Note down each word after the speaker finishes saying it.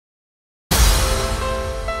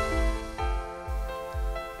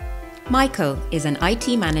Michael is an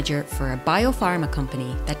IT manager for a biopharma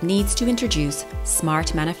company that needs to introduce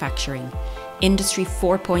smart manufacturing, Industry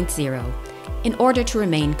 4.0, in order to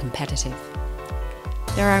remain competitive.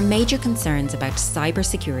 There are major concerns about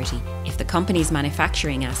cybersecurity if the company's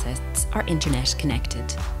manufacturing assets are internet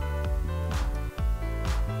connected.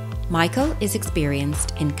 Michael is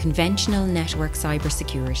experienced in conventional network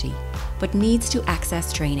cybersecurity, but needs to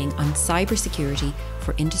access training on cybersecurity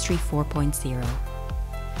for Industry 4.0.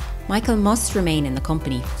 Michael must remain in the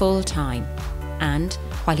company full-time, and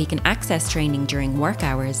while he can access training during work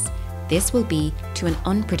hours, this will be to an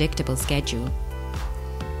unpredictable schedule.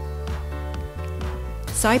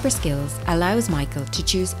 Cyber Skills allows Michael to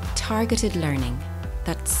choose targeted learning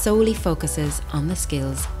that solely focuses on the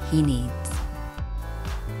skills he needs.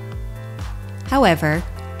 However,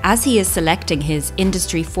 as he is selecting his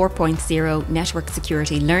Industry 4.0 Network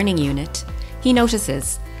Security Learning Unit, he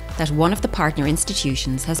notices that one of the partner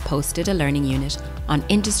institutions has posted a learning unit on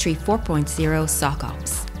Industry 4.0 SOC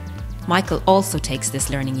Ops. Michael also takes this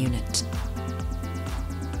learning unit.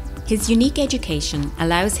 His unique education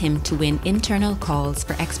allows him to win internal calls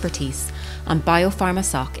for expertise on biopharma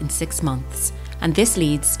SOC in 6 months, and this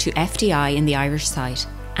leads to FDI in the Irish site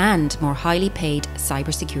and more highly paid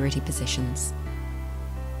cybersecurity positions.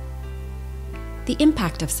 The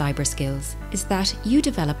impact of cyber skills is that you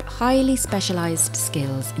develop highly specialised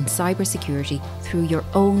skills in cybersecurity through your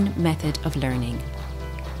own method of learning.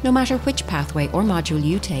 No matter which pathway or module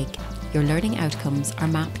you take, your learning outcomes are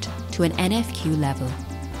mapped to an NFQ level,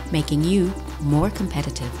 making you more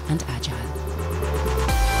competitive and agile.